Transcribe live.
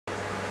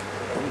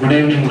Good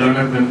evening,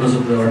 learned members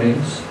of the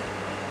audience.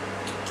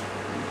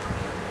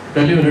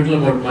 Tell you a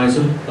little about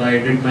myself. I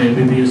did my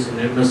MBBS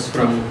in MS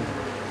from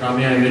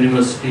Ramya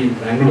University in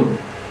Bangalore.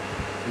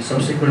 I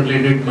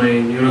subsequently did my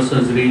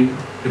neurosurgery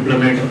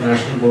diplomate of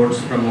national boards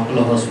from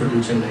Apollo Hospital,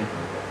 Chennai.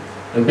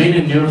 I've been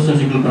in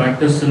neurosurgical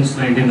practice since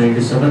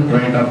 1997,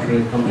 right after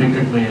I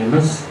completed my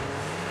MS.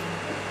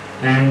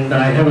 And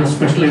I have a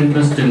special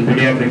interest in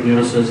pediatric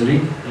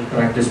neurosurgery. I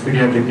practice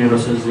pediatric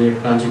neurosurgery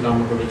at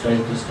Kodambakkam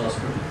Children's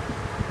Hospital.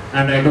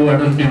 And I do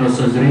adult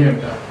neurosurgery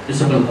at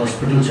Isabel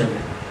Hospital,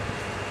 Chennai.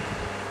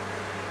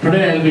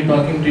 Today I will be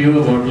talking to you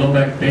about low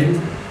back pain,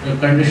 a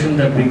condition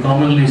that we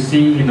commonly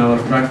see in our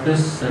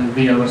practice and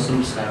we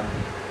ourselves have.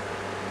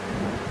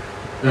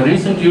 The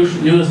recent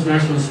US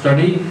national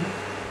study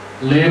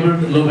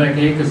labeled low back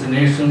ache as the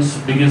nation's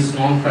biggest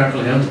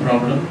non-fatal health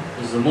problem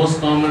is the most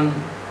common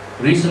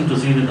reason to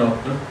see the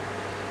doctor.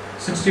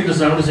 60 to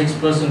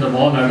 76% of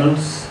all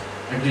adults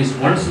at least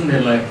once in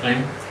their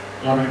lifetime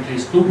or at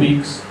least 2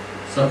 weeks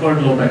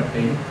suffered low back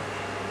pain.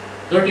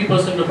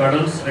 30% of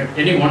adults at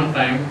any one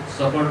time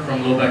suffered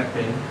from low back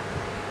pain.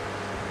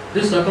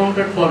 This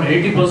accounted for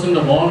 80%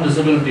 of all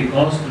disability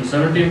costs and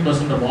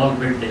 17% of all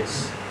bed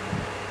days.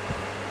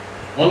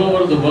 All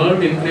over the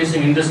world,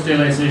 increasing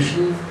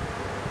industrialization,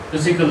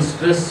 physical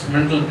stress,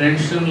 mental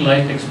tension,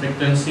 life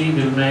expectancy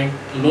will make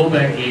low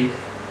back ache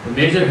a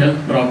major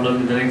health problem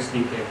in the next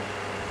decade.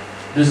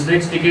 This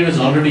next decade is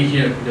already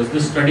here because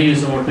this study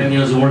is about 10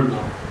 years old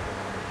now.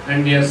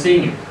 And we are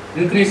seeing it.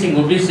 Increasing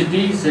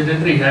obesity,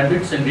 sedentary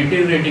habits and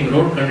deteriorating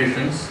road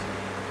conditions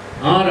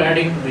are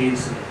adding to the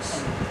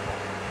incidence.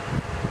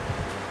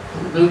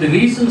 Well, the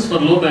reasons for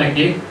low back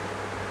ache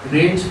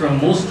range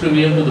from most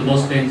trivial to the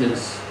most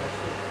dangerous.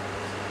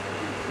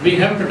 We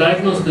have to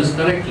diagnose this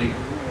correctly.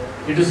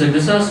 It is a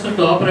disaster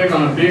to operate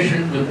on a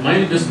patient with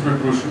mild disc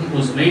protrusion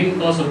whose main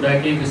cause of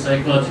backache is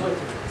psychological.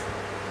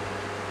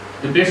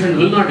 The patient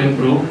will not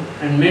improve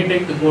and may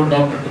take the poor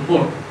doctor to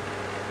court.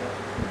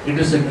 It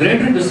is a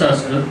greater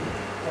disaster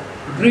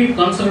to treat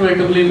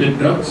conservatively with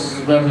drugs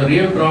where the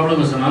real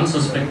problem is an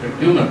unsuspected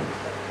tumor.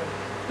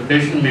 The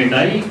patient may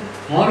die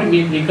or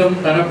may become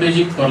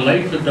paraplegic for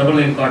life with double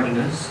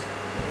incontinence.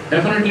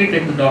 Definitely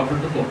take the doctor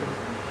to court.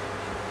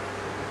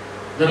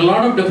 There are a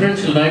lot of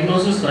differential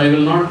diagnoses. I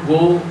will not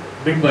go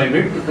bit by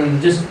bit, but I will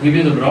just give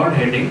you the broad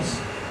headings.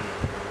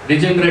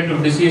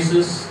 Degenerative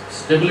diseases,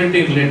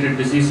 stability related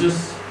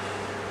diseases,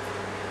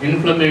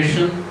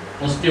 inflammation,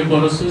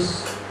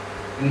 osteoporosis,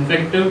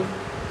 infective,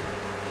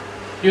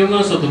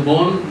 tumors of the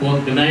bone,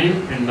 both benign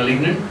and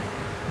malignant,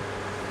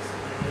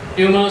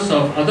 tumors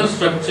of other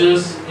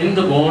structures in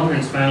the bone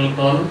and spinal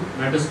column,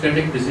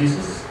 metastatic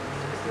diseases,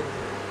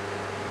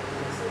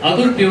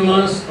 other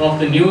tumors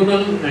of the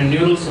neural and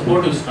neural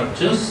supportive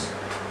structures,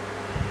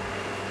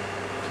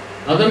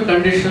 other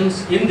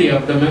conditions in the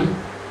abdomen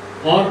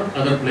or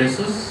other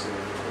places,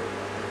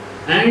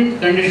 and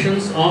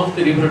conditions of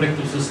the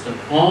reproductive system.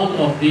 All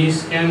of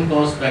these can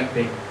cause back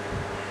pain.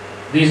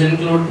 These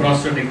include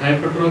prostatic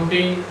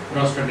hypertrophy,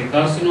 prostatic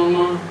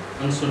carcinoma,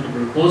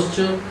 unsuitable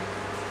posture,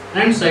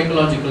 and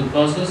psychological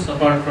causes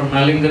apart from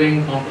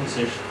malingering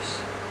compensations.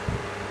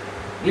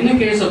 In the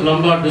case of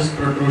lumbar disc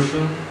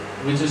protrusion,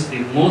 which is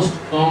the most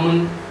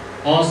common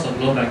cause of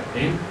low back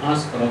pain,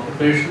 ask for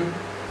occupation,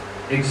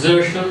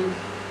 exertion,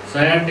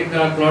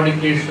 sciatica,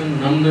 claudication,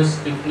 numbness,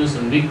 stiffness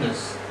and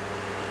weakness.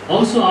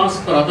 Also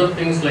ask for other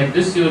things like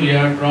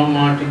dysuria,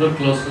 trauma,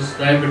 tuberculosis,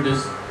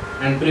 diabetes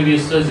and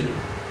previous surgery.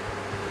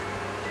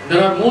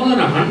 There are more than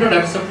 100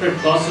 accepted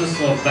causes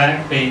of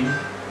back pain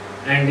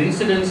and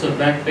incidents of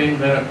back pain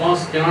where a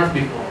cause cannot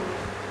be found.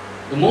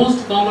 The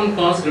most common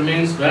cause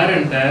remains wear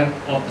and tear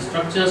of the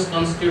structures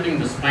constituting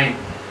the spine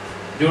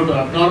due to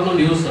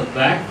abnormal use of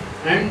back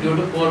and due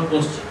to poor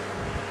posture.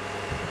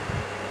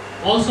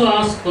 Also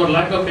ask for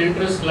lack of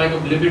interest, lack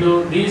of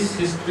libido. These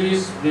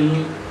histories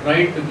will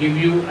try to give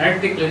you at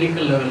the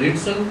clinical level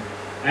itself,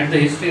 at the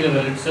history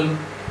level itself,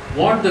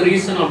 what the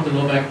reason of the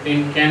low back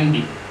pain can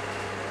be.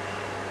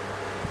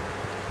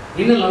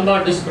 In a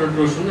lumbar disc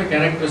protrusion, the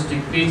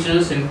characteristic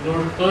features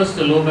include first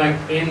a low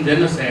back pain,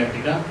 then a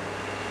sciatica,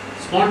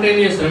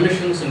 spontaneous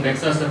remissions and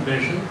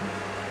exacerbation.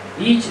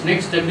 Each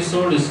next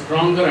episode is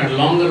stronger and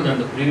longer than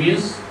the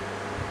previous.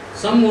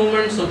 Some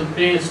movements of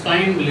the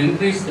spine will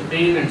increase the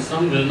pain and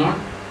some will not.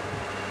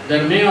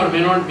 There may or may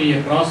not be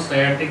a cross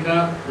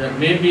sciatica, there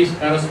may be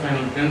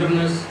paraspinal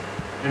tenderness,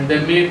 and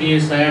there may be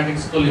a sciatic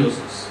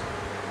scoliosis.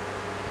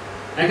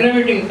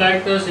 Aggravating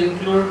factors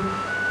include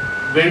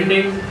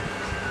bending,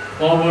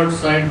 forward,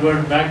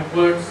 sideward,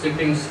 backward,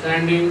 sitting,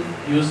 standing,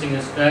 using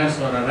a stairs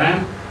or a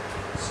ramp,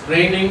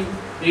 straining,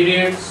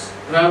 periods,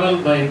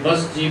 travel by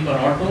bus, jeep or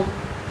auto.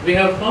 We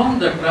have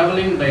found that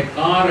traveling by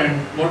car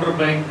and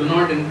motorbike do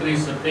not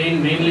increase the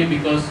pain, mainly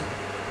because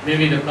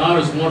maybe the car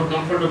is more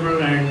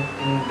comfortable and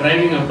in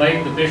driving a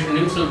bike the patient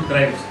himself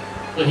drives.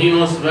 So he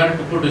knows where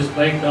to put his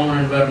bike down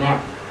and where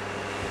not.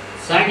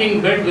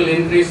 Sagging bed will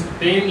increase the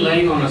pain,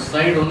 lying on a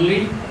side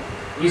only,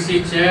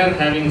 easy chair,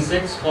 having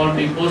sex,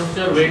 faulty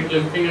posture,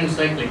 weightlifting and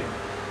cycling.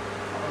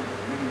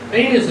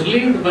 Pain is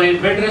relieved by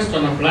bed rest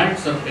on a flat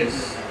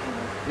surface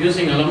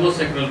using a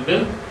lumbosacral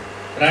belt,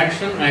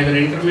 traction either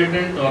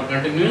intermittent or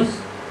continuous,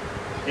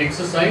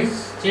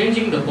 exercise,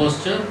 changing the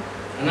posture,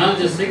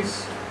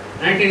 analgesics,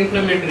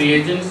 anti-inflammatory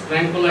agents,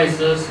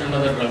 tranquilizers and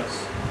other drugs.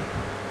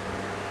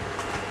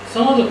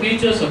 Some of the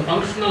features of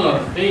functional or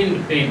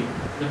feigned pain.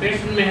 The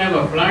patient may have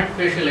a flat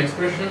facial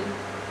expression,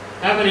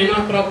 have an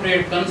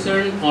inappropriate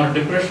concern or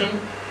depression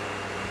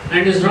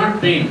and is not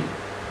pain.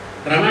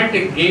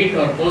 Dramatic gait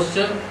or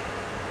posture,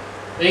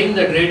 pain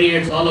that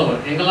radiates all over.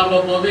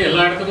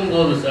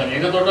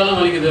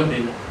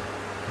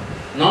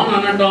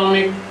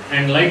 Non-anatomic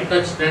and light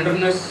touch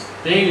tenderness,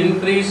 pain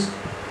increased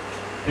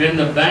when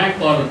the back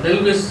or the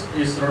pelvis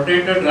is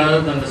rotated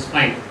rather than the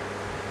spine.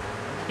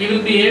 He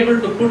will be able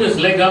to put his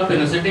leg up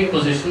in a sitting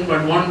position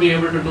but won't be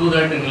able to do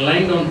that in a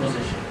lying down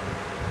position.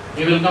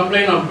 He will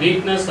complain of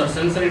weakness or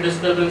sensory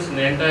disturbance in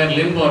the entire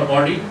limb or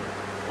body,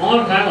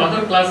 or have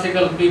other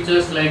classical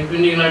features like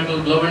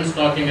unilateral glove and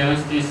stocking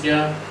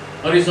anesthesia,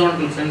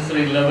 horizontal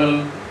sensory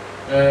level,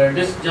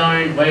 disc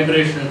joint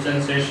vibration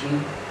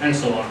sensation and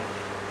so on.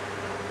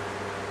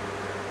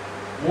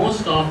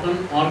 Most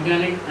often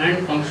organic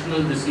and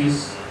functional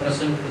disease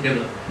present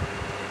together.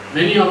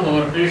 Many of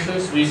our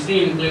patients we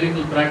see in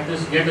clinical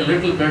practice get a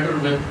little better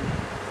with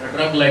a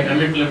drug like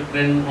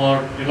amitriptyline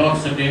or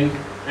fluoxetine,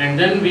 and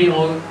then we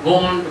all go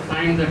on to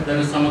find that there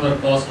is some other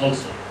cause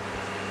also.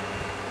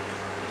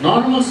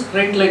 Normal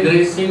straight leg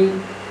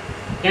raising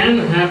can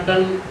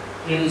happen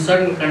in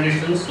certain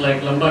conditions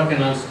like lumbar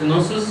canal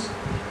stenosis,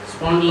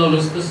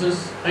 spondylolisthesis,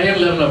 higher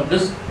level of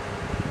disc.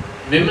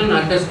 Women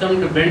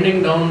accustomed to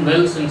bending down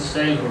well since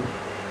childhood.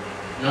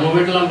 நம்ம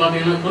வீட்டெல்லாம்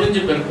பார்த்தீங்கன்னா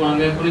குறிஞ்சி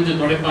பெருக்குவாங்க, குறிஞ்சி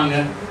துடைப்பாங்க.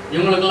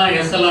 இவங்களுக்கெல்லாம்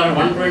SLR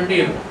 120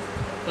 இருக்கும்.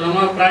 So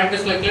நம்ம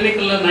ப்ராக்டிஸில்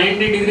கிளினிக்கில்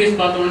 90 degrees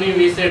பார்த்தோன்னே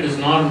we say it is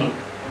normal.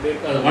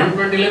 அது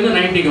 120லேருந்து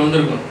 90க்கு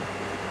வந்திருக்கும்.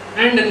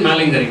 And in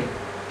malingering.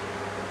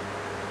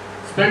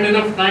 Spend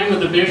enough time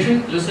with the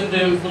patient, listen to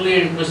him fully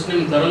and question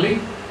him thoroughly,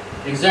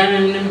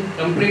 examine him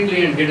completely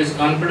and get his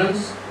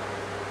confidence.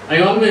 I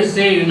always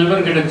say you never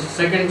get a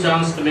second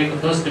chance to make a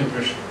first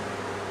impression.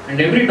 And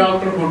every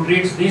doctor who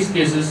treats these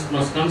cases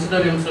must consider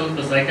himself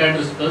a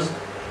psychiatrist first,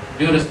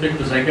 due respect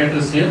to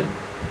psychiatrists here,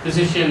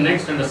 physician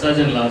next and a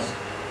surgeon last.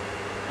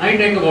 I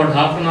take about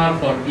half an hour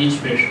for each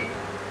patient.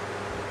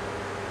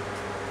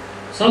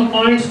 Some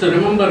points to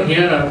remember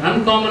here are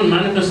uncommon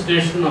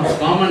manifestation of a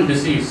common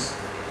disease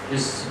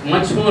is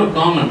much more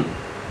common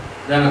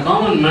than a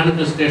common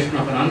manifestation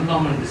of an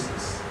uncommon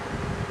disease.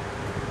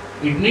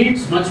 It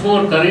needs much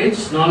more courage,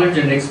 knowledge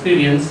and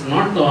experience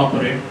not to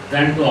operate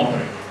than to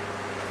operate.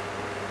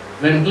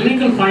 When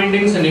clinical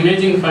findings and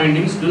imaging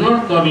findings do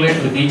not correlate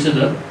with each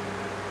other,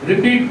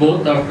 repeat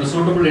both after a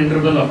suitable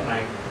interval of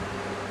time.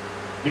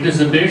 It is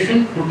the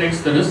patient who takes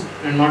the risk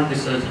and not the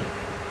surgeon.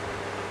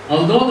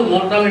 Although the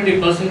mortality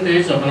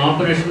percentage of an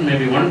operation may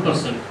be 1%,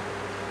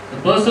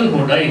 the person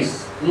who dies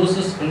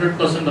loses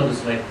 100% of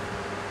his life.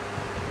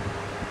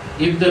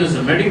 If there is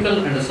a medical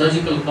and a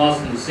surgical cause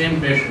in the same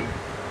patient,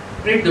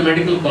 treat the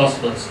medical cause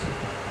first.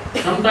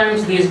 Sometimes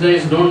these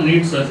guys don't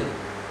need surgery.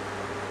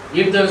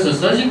 If there is a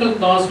surgical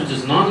cause which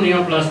is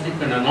non-neoplastic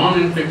and a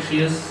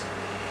non-infectious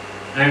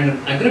and an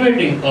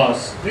aggravating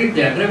cause, treat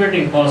the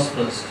aggravating cause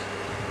first.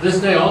 This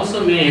guy also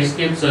may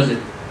escape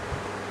surgery.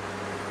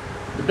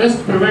 The best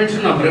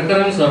prevention of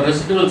recurrence or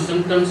residual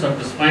symptoms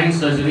after spine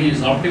surgery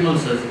is optimal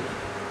surgery.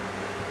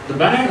 The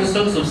bad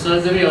results of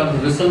surgery are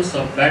the results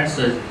of bad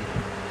surgery.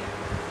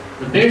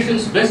 The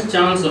patient's best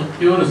chance of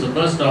cure is the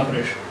first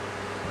operation.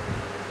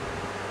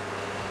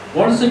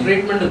 What is the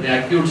treatment at the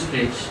acute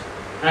stage?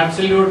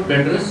 Absolute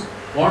bed rest.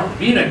 What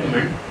we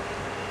recommend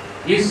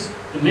is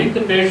to make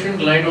the patient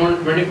lie down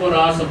 24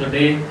 hours of the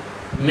day,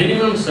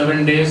 minimum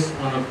 7 days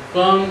on a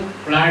firm,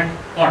 flat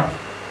cot.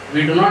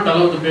 We do not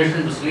allow the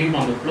patient to sleep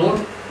on the floor.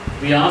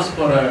 We ask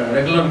for a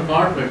regular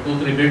cot with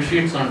 2-3 bed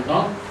sheets on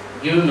top,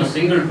 give him a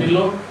single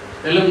pillow,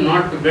 tell him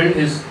not to bend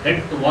his head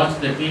to watch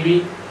the TV,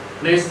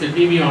 place the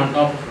TV on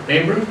top of the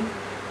table,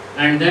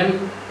 and then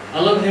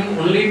allow him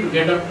only to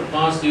get up to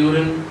pass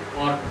urine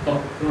or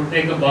to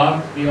take a bath.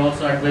 We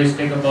also advise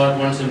take a bath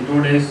once in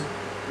 2 days.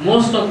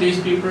 Most of these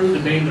people, the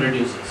pain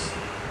reduces.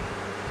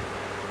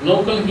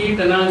 Local heat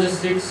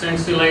analgesics,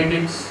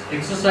 anxiolytics,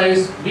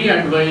 exercise we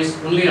advise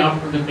only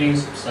after the pain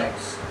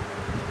subsides.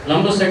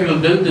 Lumbosacral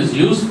belt is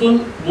useful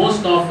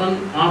most often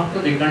after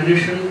the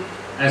condition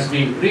has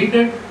been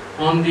treated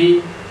on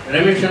the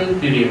remission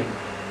period.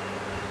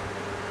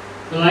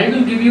 Well, I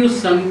will give you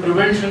some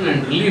prevention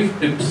and relief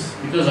tips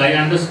because I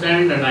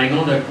understand and I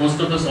know that most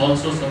of us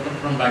also suffer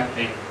from back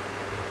pain.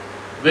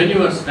 When you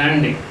are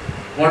standing,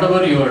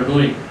 whatever you are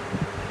doing,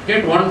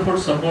 get one foot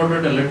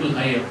supported a little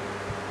higher.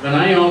 When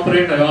I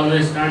operate, I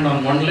always stand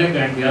on one leg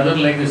and the other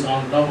leg is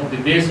on top of the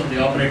base of the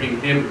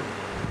operating table.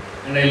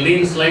 And I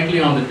lean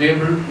slightly on the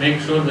table, make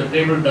sure the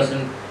table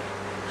doesn't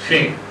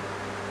shake.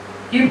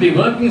 Keep the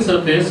working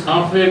surface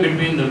halfway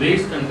between the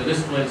waist and the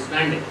wrist while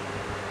standing.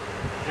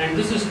 And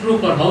this is true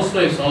for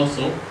housewives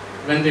also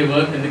when they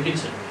work in the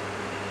kitchen.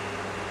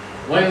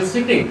 While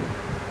sitting,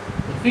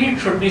 the feet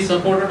should be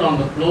supported on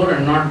the floor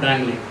and not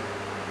dangling.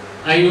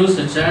 I use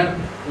a chair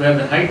where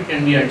the height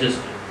can be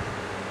adjusted.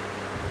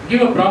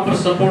 Give a proper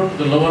support to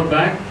the lower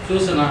back.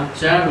 Choose a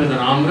chair with an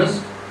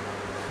armrest.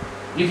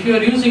 If you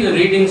are using a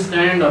reading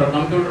stand or a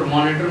computer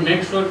monitor,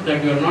 make sure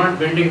that you are not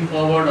bending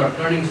forward or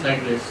turning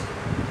sideways.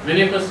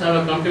 Many of us have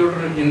a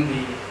computer in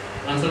the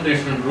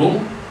consultation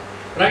room.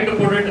 Try to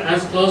put it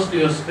as close to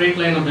your straight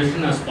line of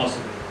vision as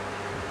possible.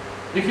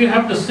 If you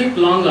have to sit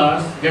long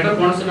hours, get up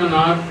once in an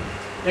hour,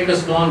 take a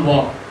small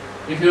walk.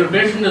 If your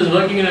patient is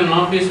working in an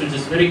office which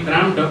is very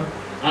cramped up,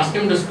 ask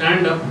him to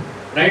stand up,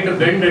 try to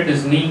bend at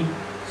his knee,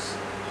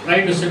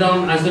 try to sit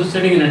down as if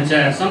sitting in a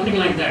chair, something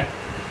like that.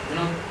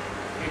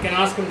 You can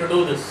ask him to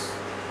do this.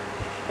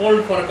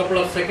 Hold for a couple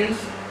of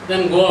seconds,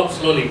 then go up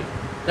slowly.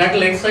 That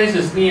will exercise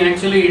his knee.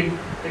 Actually, it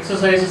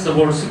exercises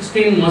about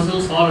 16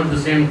 muscles all at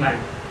the same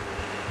time.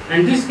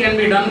 And this can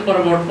be done for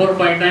about 4 or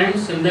 5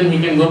 times, and then he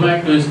can go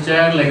back to his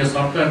chair like a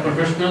software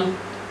professional.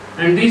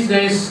 And these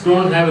guys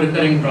don't have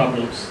recurring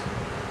problems.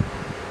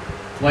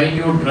 While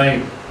you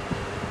drive,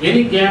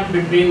 any gap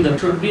between the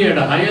should be at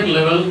a higher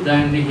level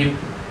than the hip,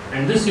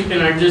 and this you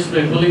can adjust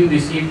by pulling the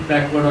seat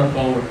backward or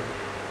forward.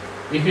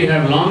 If you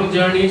have long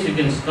journeys, you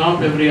can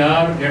stop every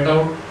hour, get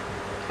out,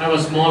 have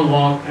a small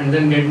walk, and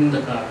then get in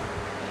the car.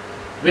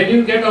 When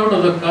you get out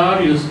of the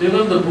car, you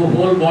swivel the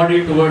whole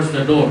body towards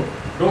the door.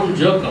 Don't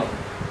jerk up.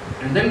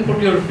 And then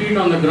put your feet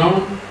on the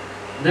ground,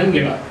 then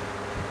get up.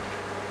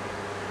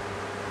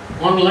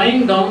 On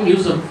lying down,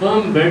 use a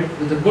firm bed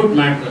with a good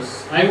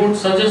mattress. I would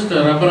suggest a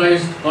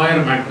rubberized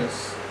coir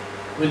mattress,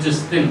 which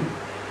is thin.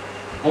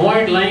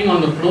 Avoid lying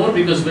on the floor,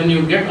 because when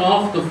you get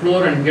off the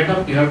floor and get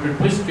up, you have to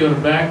twist your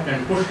back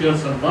and push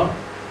yourself up.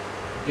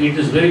 It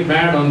is very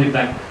bad on the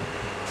back.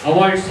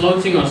 Avoid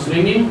slouching or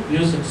swinging.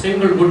 Use a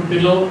single good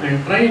pillow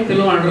and try a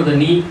pillow under the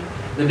knee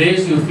the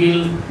days you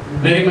feel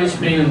very much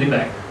pain in the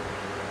back.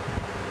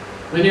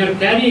 When you are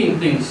carrying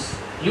things,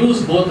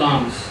 use both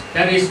arms.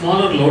 Carry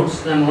smaller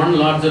loads than one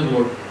larger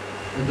load.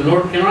 If the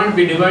load cannot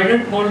be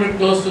divided, hold it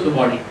close to the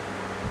body.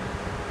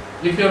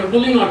 If you are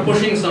pulling or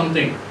pushing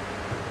something,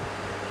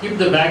 keep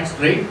the back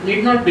straight.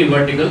 Need not be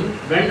vertical.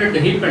 Bend at the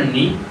hip and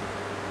knee.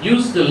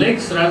 Use the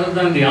legs rather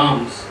than the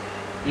arms.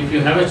 If you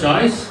have a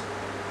choice,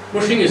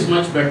 pushing is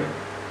much better.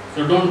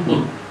 So don't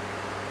pull.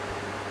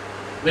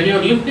 When you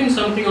are lifting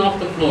something off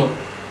the floor,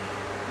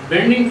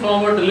 bending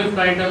forward to lift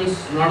items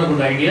is not a good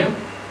idea.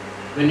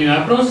 When you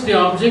approach the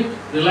object,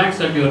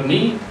 relax at your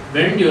knee,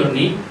 bend your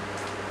knee.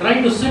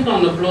 Try to sit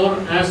on the floor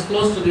as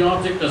close to the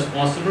object as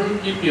possible.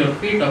 Keep your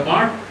feet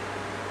apart.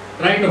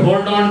 Try to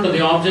hold on to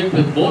the object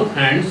with both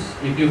hands.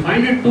 If you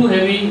find it too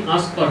heavy,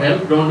 ask for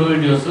help. Don't do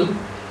it yourself.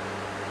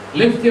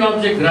 Lift the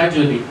object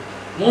gradually.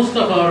 Most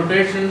of our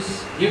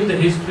patients give the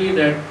history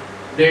that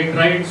they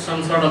tried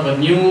some sort of a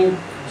new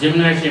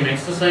gymnasium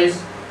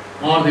exercise,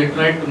 or they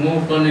tried to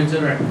move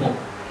furniture at home.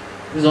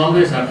 This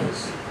always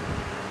happens.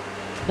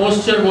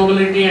 Posture,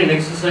 mobility and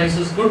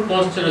exercises. Good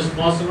posture is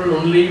possible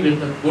only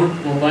with a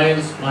good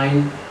mobile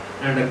spine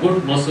and a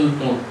good muscle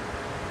tone.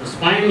 The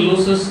spine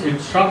loses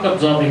its shock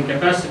absorbing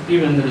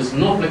capacity when there is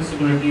no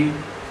flexibility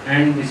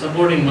and the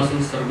supporting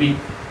muscles are weak.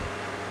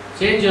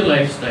 Change your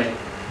lifestyle.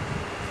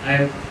 I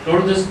have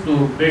told this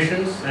to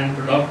patients and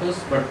to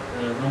doctors, but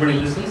nobody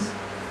listens.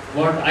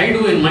 What I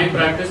do in my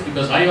practice,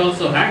 because I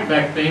also had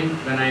back pain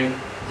when I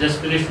just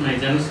finished my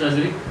general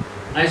surgery,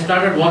 I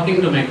started walking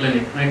to my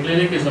clinic. My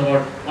clinic is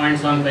about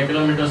 0.75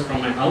 kilometers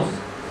from my house.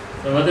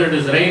 So whether it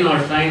is rain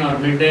or shine or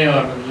midday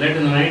or late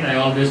in the night, I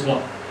always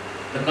walk.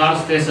 The car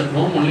stays at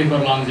home only for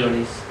long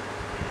journeys.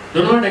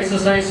 Do not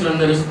exercise when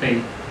there is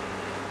pain.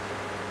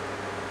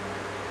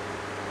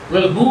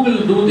 Well, who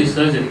will do the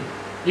surgery?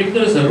 If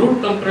there is a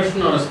root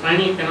compression or a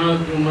spinal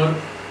canal tumor,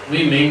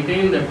 we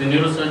maintain that the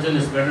neurosurgeon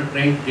is better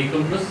trained to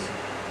decompress.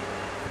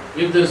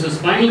 If there is a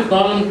spinal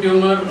column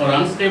tumor or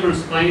unstable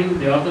spine,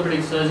 the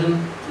orthopedic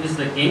surgeon is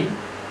the king.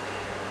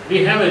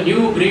 We have a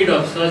new breed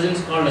of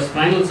surgeons called as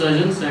spinal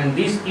surgeons, and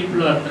these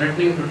people are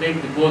threatening to take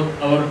both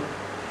our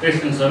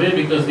patients away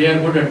because they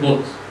are good at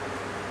both.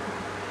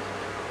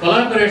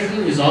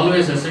 Collaboration is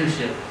always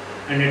essential,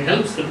 and it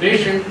helps the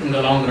patient in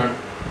the long run.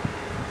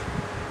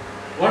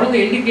 What are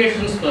the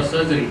indications for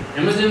surgery?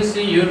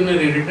 Emergency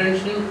urinary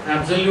retention,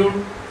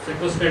 absolute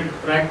sequestrated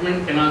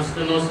fragment, canal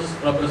stenosis,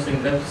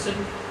 progressing deficit.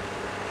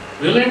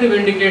 Relative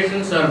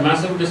indications are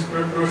massive disc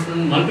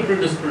protrusion, multiple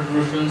disc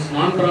protrusions,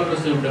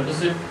 non-progressive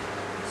deficit,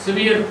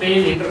 severe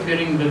pain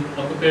interfering with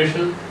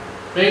occupation,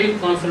 failed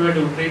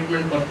conservative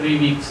treatment for 3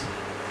 weeks.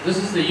 This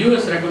is the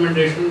US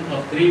recommendation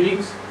of 3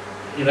 weeks.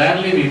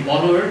 Rarely we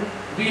follow it.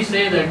 We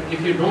say that if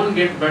you don't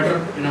get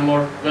better in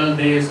about 12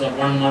 days or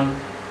 1 month,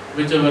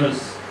 whichever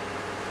is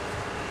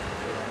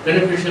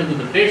beneficial to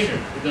the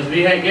patient, because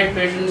we get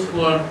patients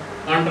who are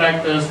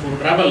contractors who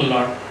travel a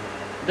lot,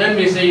 then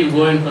we say you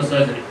go in for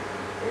surgery.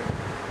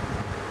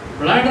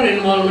 Bladder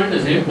involvement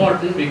is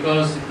important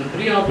because if the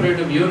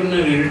preoperative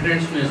urinary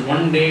retention is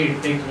 1 day,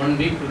 it takes 1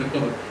 week to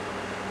recover.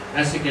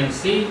 As you can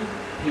see,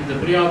 if the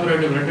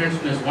preoperative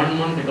retention is 1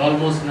 month, it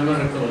almost never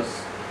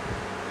recovers.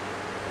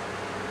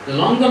 The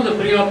longer the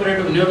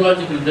preoperative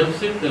neurological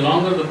deficit, the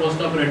longer the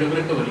postoperative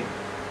recovery.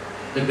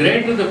 The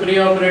greater the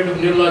preoperative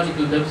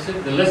neurological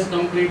deficit, the less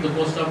complete the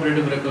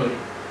postoperative recovery.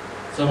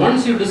 So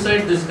once you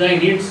decide this guy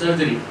needs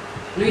surgery,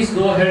 please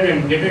go ahead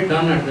and get it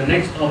done at the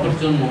next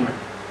opportune moment.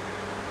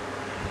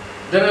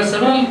 There are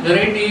several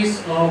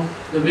varieties of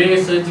the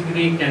way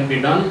surgery can be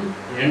done: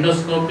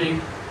 endoscopic,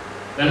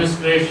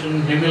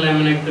 fenestration,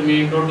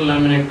 hemilaminectomy, total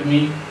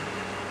laminectomy,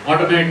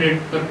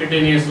 automated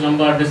percutaneous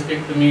lumbar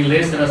discectomy,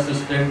 laser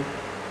assisted.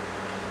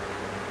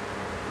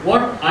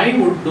 What I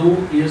would do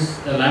is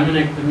a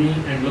laminectomy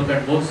and look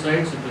at both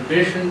sides. If the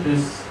patient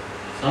is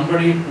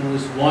somebody who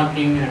is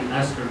walking and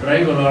has to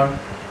drive a lot,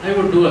 I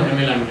would do a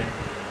hemilaminectomy.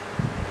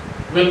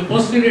 Well,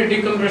 posterior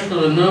decompression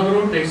of the nerve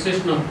root,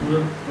 excision of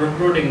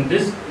protruding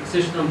disc,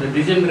 excision of the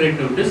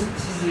degenerative disc,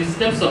 this is the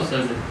steps of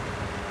surgery.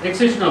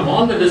 Excision of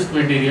all the disc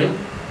material,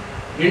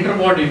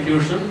 interbody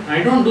fusion.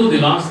 I don't do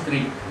the last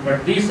three,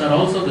 but these are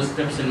also the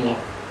steps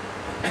involved.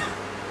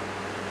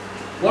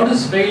 What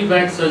is failed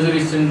back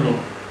surgery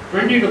syndrome?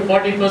 20 to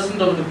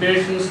 40% of the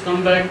patients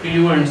come back to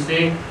you and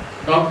say,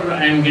 "Doctor,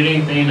 I am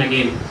getting pain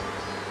again."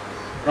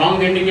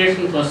 Wrong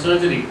indication for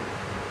surgery.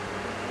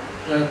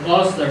 A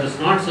cause that is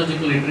not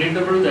surgically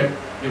treatable that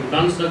you've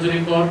done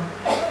surgery for.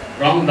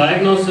 Wrong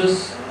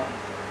diagnosis,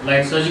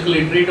 like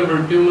surgically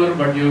treatable tumor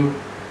but you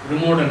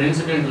removed an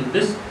incidental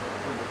disc.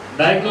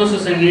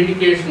 Diagnosis and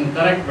indication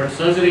correct but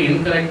surgery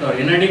incorrect or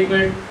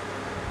inadequate.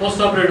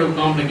 Postoperative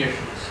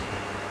complications.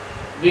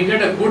 We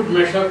get a good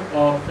measure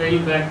of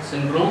failed back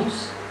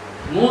syndromes.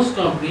 Most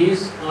of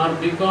these are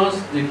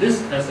because the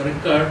disc has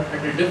recurred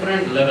at a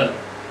different level.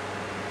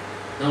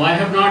 Now I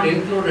have not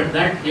included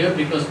that here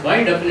because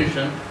by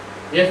definition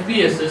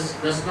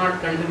FBSS does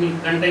not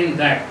contain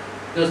that,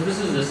 because this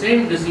is the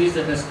same disease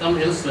that has come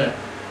elsewhere.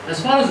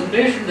 As far as the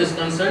patient is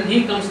concerned,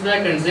 he comes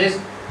back and says,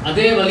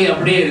 "Adhe vali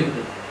apdiye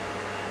irukku,"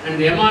 and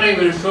the MRI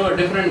will show a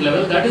different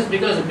level. That is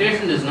because the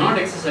patient is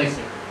not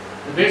exercising.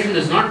 The patient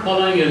is not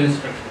following your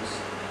instructions.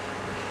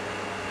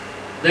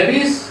 There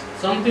is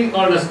something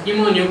called as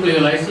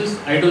chemonucleolysis.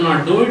 I do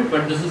not do it,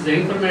 but this is the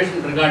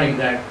information regarding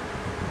that.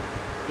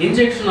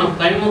 Injection of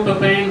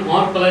thymopeptine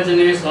or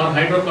collagenase or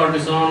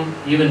hydrocortisone,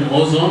 even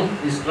ozone,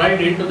 is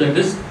tried into the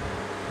disc.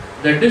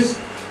 The disc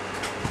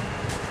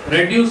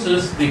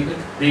reduces, the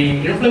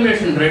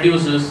inflammation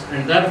reduces,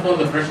 and therefore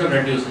the pressure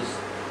reduces.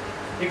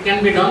 It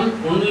can be done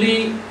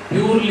only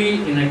purely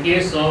in a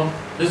case of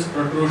disc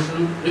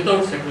protrusion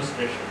without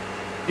sequestration.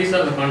 These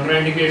are the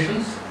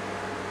contraindications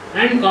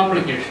and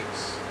complications.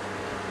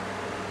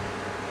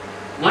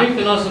 My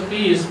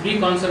philosophy is be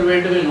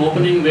conservative in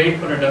opening weight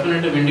for a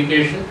definitive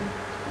indication.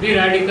 Be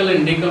radical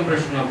in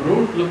decompression of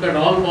root, look at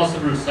all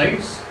possible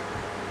sites.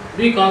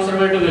 Be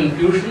conservative in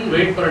fusion,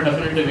 wait for a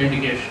definitive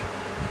indication.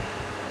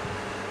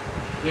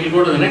 We will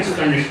go to the next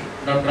condition.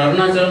 Dr.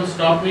 Arunachalam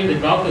stopped me, the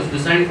talk is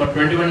designed for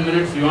 21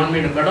 minutes, you want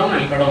me to cut down,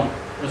 I will cut down,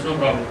 there is no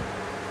problem.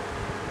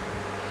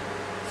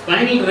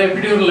 Spinal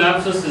epidural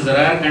abscess is a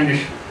rare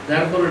condition,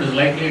 therefore it is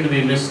likely to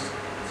be missed.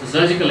 It's a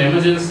surgical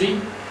emergency.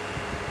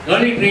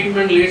 Early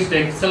treatment leads to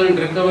excellent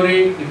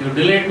recovery. If you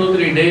delay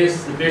 2-3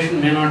 days, the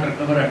patient may not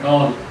recover at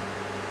all.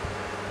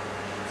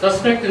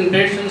 Suspect in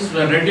patients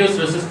where reduced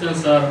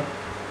resistance are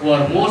who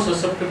are more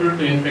susceptible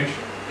to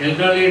infection.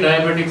 Elderly,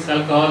 diabetics,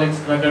 alcoholics,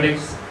 drug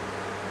addicts,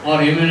 or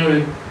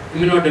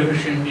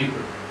immunodeficient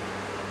people.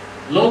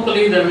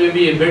 Locally, there may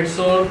be a bed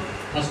sore,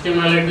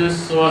 osteomyelitis,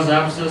 psoas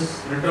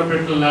abscess,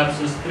 retroperitoneal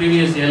abscess,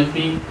 previous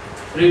LP,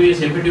 previous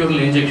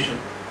epidural injection.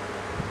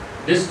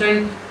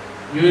 Distant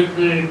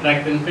urinary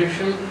tract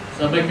infection,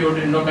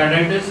 subacute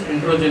endocarditis,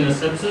 enterogenous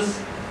sepsis,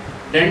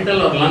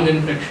 dental or lung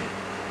infection.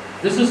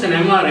 This is an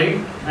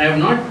MRI. I have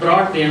not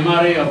brought the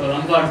MRI of the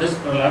lumbar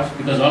disc prolapse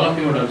because all of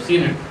you would have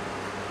seen it.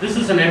 This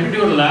is an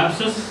epidural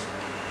abscess.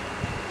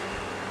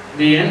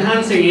 The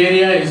enhancing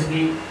area is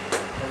the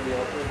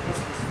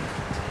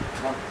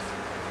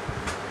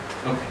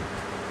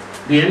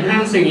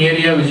enhancing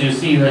area which you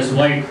see as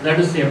white, that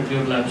is the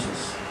epidural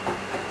abscess.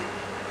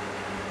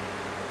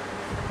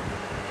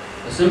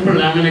 A simple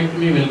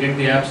laminectomy will get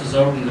the abscess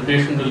out and the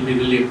patient will be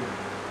relieved.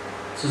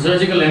 It's a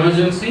surgical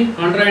emergency.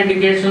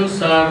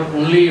 Contraindications are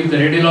only if the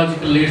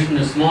radiological lesion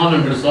is small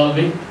and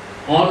resolving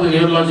or the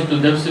neurological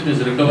deficit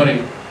is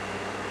recovering.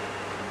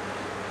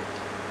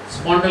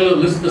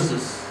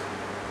 Spondylolisthesis.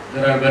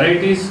 There are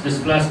varieties: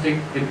 dysplastic,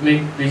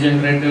 rhythmic,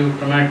 degenerative,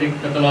 traumatic,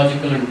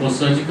 pathological and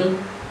post-surgical.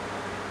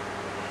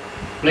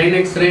 Plain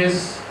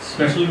X-rays,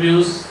 special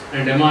views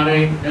and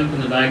MRI help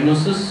in the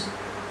diagnosis,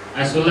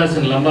 as well as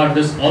in lumbar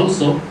disc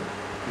also.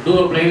 Do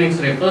a plain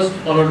X-ray first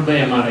followed by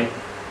MRI.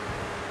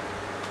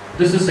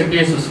 This is a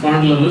case of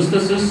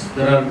spondylolisthesis.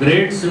 There are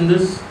grades in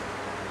this: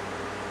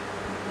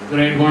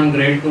 grade 1,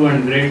 grade 2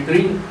 and grade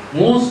 3.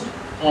 Most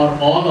or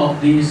all of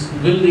these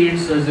will need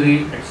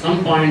surgery at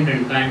some point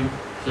in time,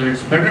 so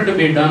it's better to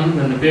be done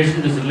when the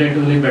patient is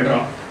relatively better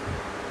off.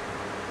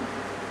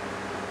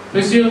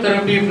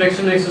 Physiotherapy,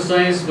 flexion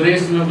exercise,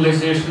 brace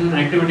immobilization,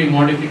 activity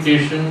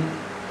modification,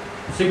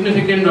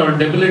 significant or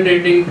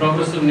debilitating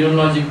progressive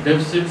neurologic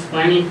deficit,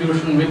 spinal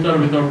fusion with or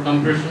without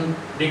compression,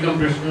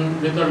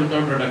 decompression with or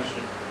without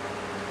reduction.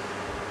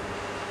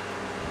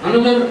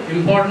 Another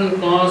important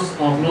cause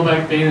of low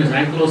back pain is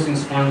ankylosing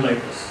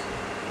spondylitis.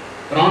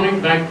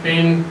 Chronic back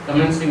pain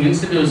commencing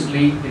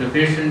insidiously in a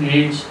patient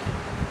aged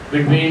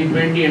between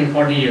 20 and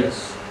 40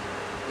 years.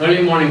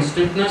 Early morning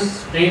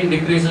stiffness, pain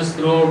decreases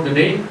throughout the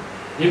day,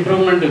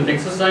 improvement with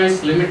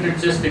exercise,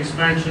 limited chest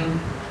expansion,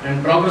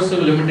 and progressive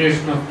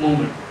limitation of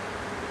movement.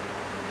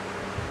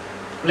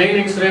 Plain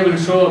X-ray will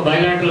show a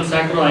bilateral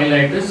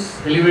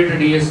sacroiliitis, elevated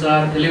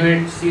ESR,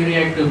 elevated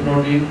C-reactive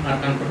protein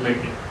are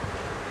confirmatory.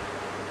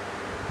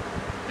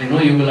 I know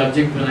you will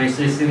object when I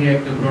say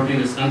C-reactive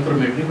protein is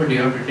confirmatory, but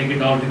you have to take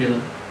it all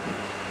together.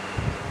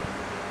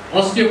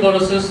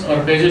 Osteoporosis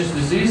or Paget's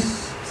disease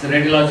is a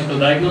radiological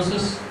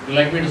diagnosis. Would you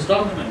like me to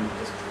stop?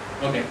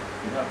 Okay.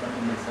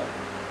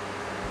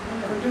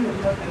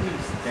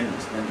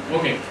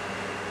 Okay.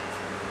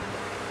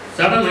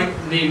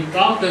 Sudden, the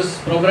talk is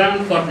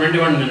programmed for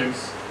 21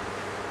 minutes.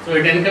 So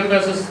it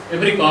encompasses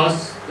every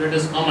cause that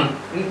is common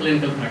in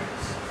clinical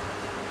practice.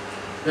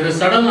 There is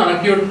sudden or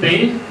acute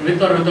pain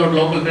with or without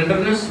local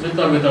tenderness, with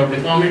or without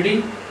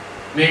deformity,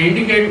 may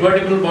indicate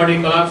vertebral body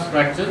collapse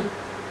fracture,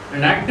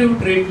 and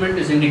active treatment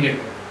is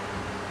indicated.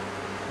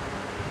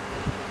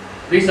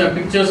 These are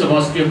pictures of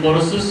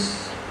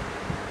osteoporosis.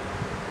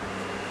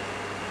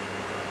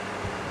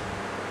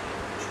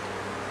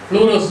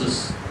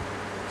 Fluorosis,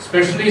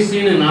 especially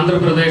seen in Andhra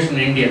Pradesh and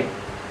India,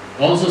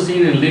 also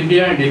seen in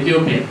Libya and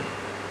Ethiopia.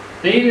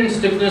 Pain and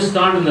stiffness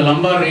start in the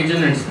lumbar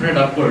region and spread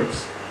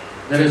upwards.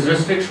 There is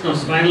restriction of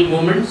spinal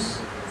movements,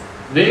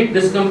 vague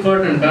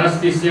discomfort and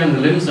paresthesia in the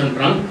limbs and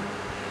trunk.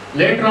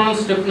 Later on,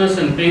 stiffness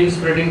and pain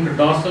spreading to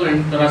dorsal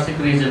and thoracic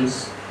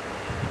regions.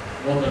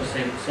 Both are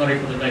same. Sorry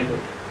for the typo.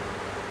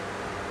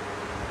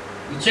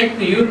 We check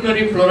the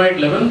urinary fluoride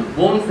level,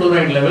 bone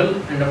fluoride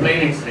level, and a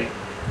plain X-ray.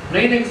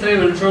 Plain X-ray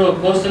will show a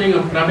coarsening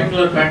of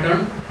trabecular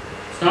pattern,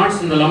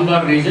 starts in the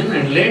lumbar region,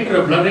 and later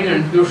a blurring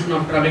and fusion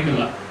of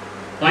trabecula.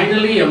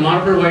 Finally, a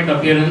marble white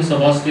appearance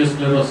of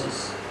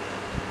osteosclerosis.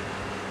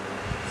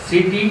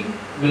 CT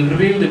will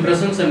reveal the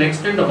presence and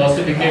extent of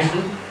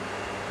ossification,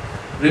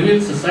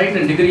 reveals the site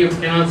and degree of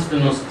canal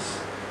stenosis.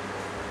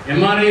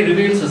 MRI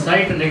reveals the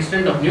site and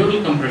extent of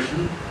neural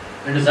compression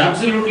and is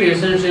absolutely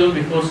essential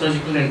before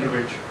surgical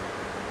intervention.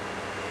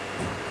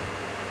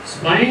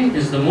 Spine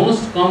is the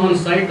most common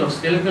site of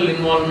skeletal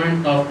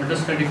involvement of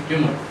metastatic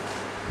tumor.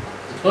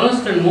 The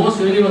first and most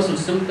universal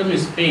symptom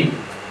is pain.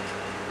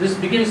 This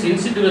begins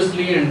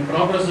insidiously and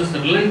progresses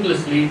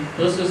relentlessly,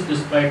 persists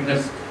despite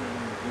rest.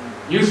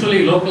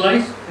 Usually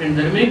localized, and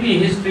there may be a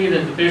history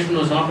that the patient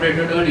was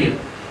operated earlier.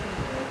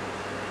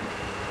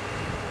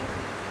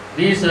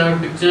 These are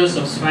pictures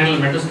of spinal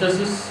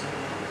metastasis.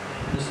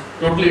 This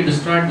totally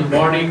destroyed the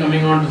body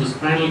coming onto the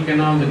spinal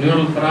canal. The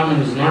neural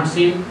foramen is not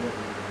seen.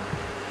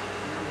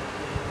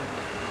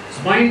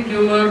 Spine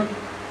tumor,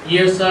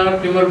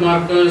 ESR, tumor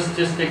markers,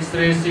 chest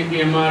X-ray,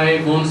 CT,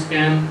 MRI, bone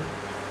scan,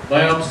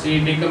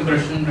 biopsy,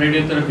 decompression,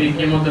 radiotherapy,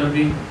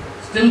 chemotherapy.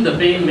 Still the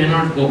pain may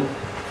not go.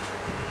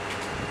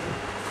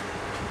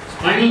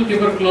 Spinal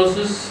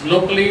tuberculosis,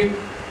 locally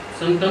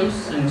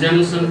symptoms and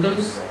general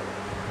symptoms.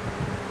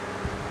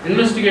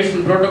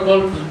 Investigation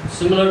protocol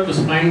similar to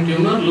spine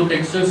tumor. Look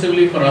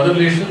extensively for other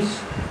lesions.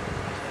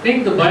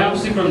 Take the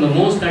biopsy from the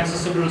most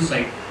accessible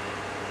site.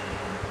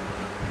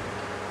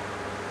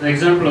 The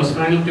example of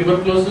spinal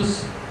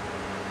tuberculosis.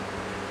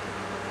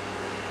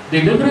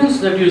 The difference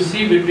that you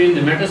see between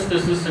the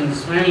metastasis and the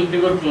spinal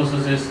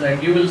tuberculosis is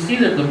that you will see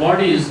that the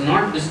body is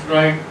not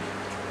destroyed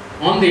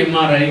on the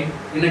MRI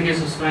in a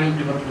case of spinal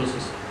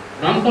tuberculosis.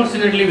 But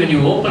unfortunately, when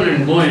you open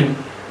and go in,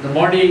 the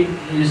body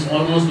is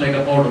almost like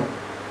a powder.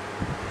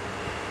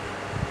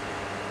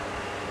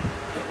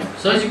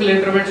 Surgical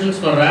interventions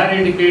for rare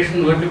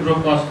indication,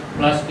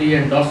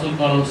 vertebroplasty and dorsal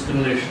column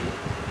stimulation.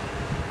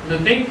 The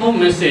take-home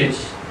message: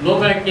 low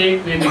back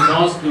ache may be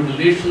caused due to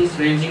lesions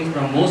ranging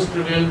from most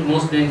trivial to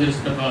most dangerous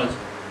pathology.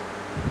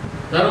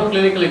 Thorough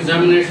clinical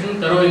examination,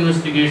 thorough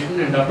investigation,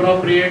 and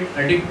appropriate,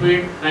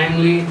 adequate,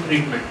 timely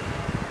treatment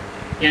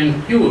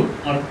can cure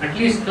or at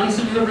least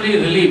considerably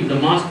relieve the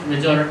vast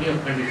majority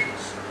of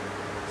conditions.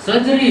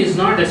 Surgery is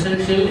not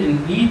essential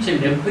in each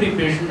and every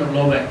patient of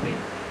low back pain.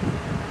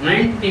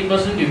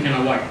 90% you can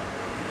avoid.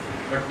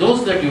 But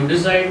those that you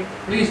decide,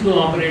 please do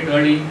operate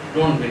early,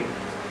 don't wait.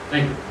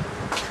 Thank you.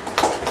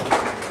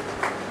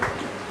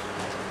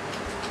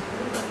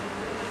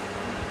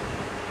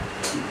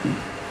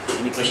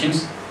 Any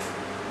questions?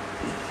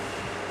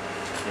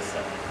 Yes,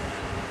 sir.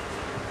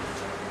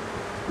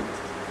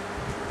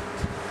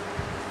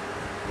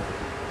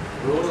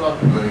 Role of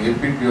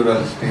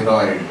epidural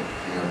steroid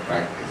in your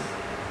practice.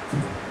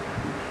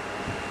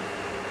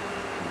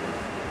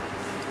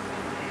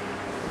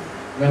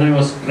 When I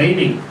was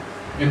training,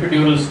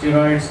 epidural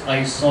steroids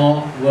I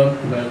saw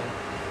worked well.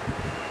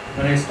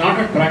 When I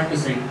started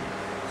practicing,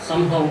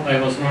 somehow I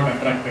was not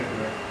attracted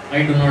to it.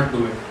 I do not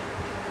do it.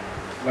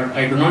 But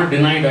I do not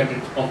deny that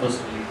it offers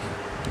relief.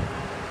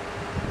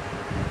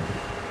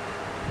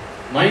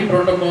 My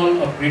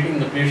protocol of treating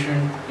the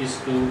patient is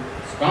to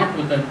start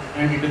with an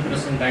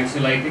antidepressant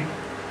anxiolytic,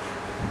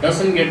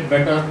 doesn't get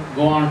better,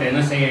 go on to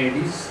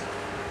NSAIDs,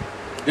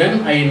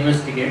 then I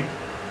investigate.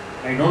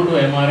 I don't do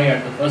MRI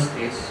at the first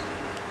stage.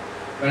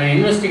 When I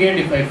investigate,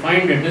 if I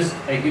find a disc,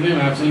 I give him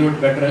absolute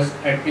bed rest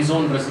at his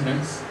own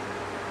residence.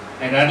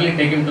 I rarely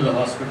take him to the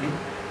hospital.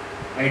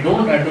 I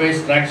don't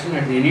advise traction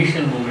at the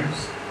initial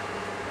moments.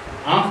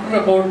 After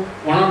about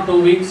 1 or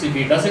 2 weeks, if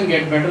he doesn't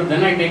get better,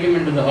 then I take him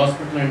into the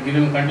hospital and give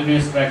him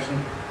continuous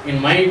traction.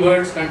 In my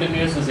words,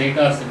 continuous is 8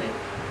 hours a day.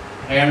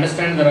 I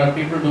understand there are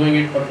people doing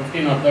it for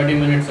 15 or 30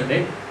 minutes a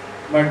day,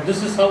 but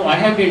this is how I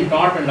have been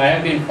taught and I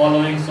have been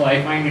following, so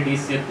I find it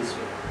easier this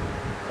way.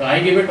 So I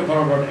give it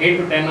for about 8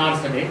 to 10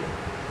 hours a day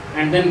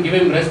and then give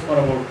him rest for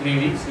about 3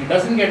 weeks. He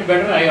doesn't get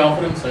better, I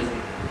offer him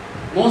surgery.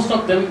 Most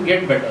of them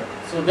get better.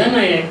 So then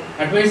I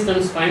advise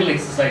them spinal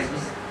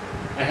exercises.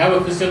 I have a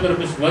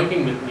physiotherapist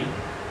working with me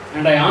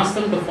and I ask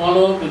them to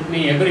follow up with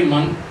me every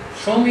month,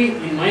 show me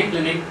in my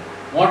clinic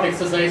what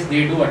exercise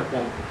they do at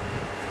home.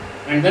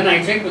 And then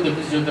I check with the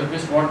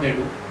physiotherapist what they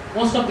do.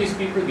 Most of these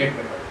people get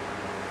better.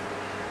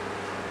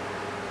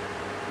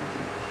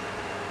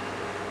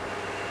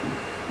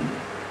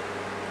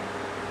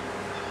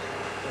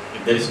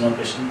 If there is no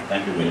question,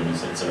 thank you very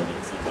much. It's a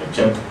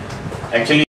lecture. Actually,